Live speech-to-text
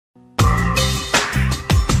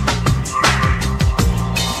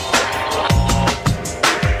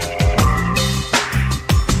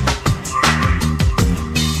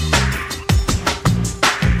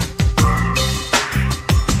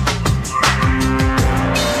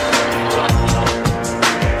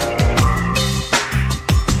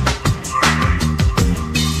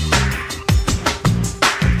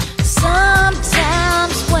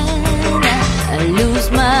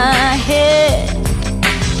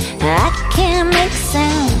make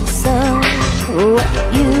sense of what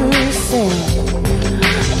you say,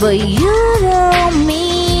 but you don't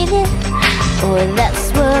mean it, or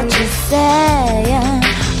that's what you're saying.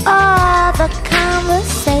 All the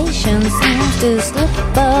conversation seems to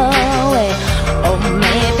slip away. Or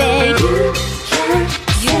maybe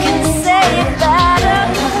you can say it better,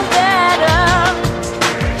 better.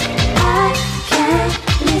 I can't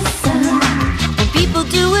listen when people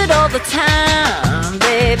do it all the time,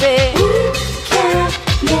 baby.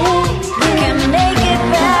 We can make it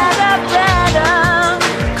better, better.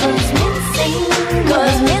 'Cause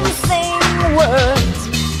mincing words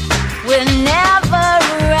will never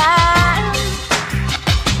rhyme.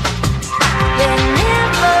 They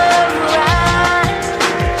never rhyme.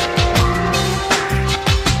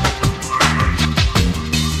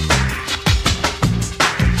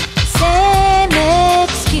 Same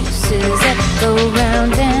excuses that go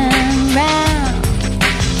round and round.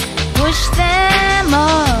 Push them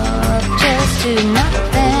up just to knock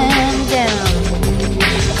them down.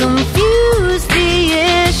 Confuse the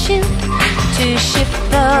issue to shift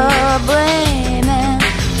the blame and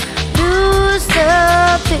lose the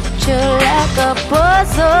picture like a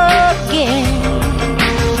puzzle game.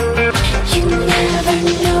 You never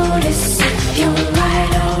notice if you're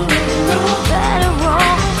right or wrong. Right or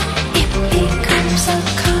wrong. It becomes a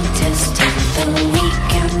contest of the weak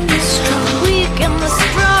and the strong. Weak and the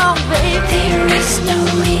strong, baby. There is no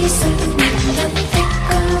reason in the thick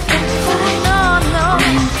of the fight. No, no.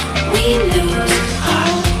 When we lose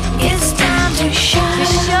heart, it's time to shut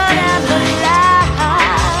out the light.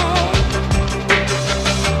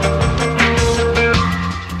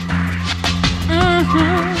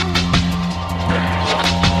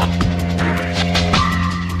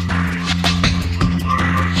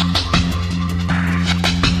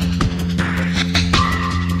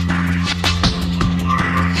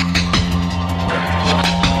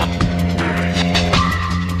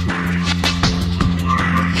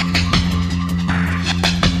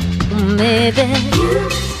 Maybe you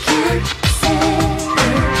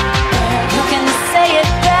can say it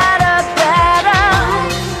better, better. I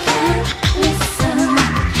can't listen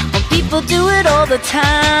when people do it all the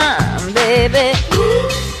time, baby.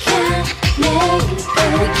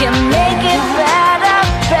 We can make it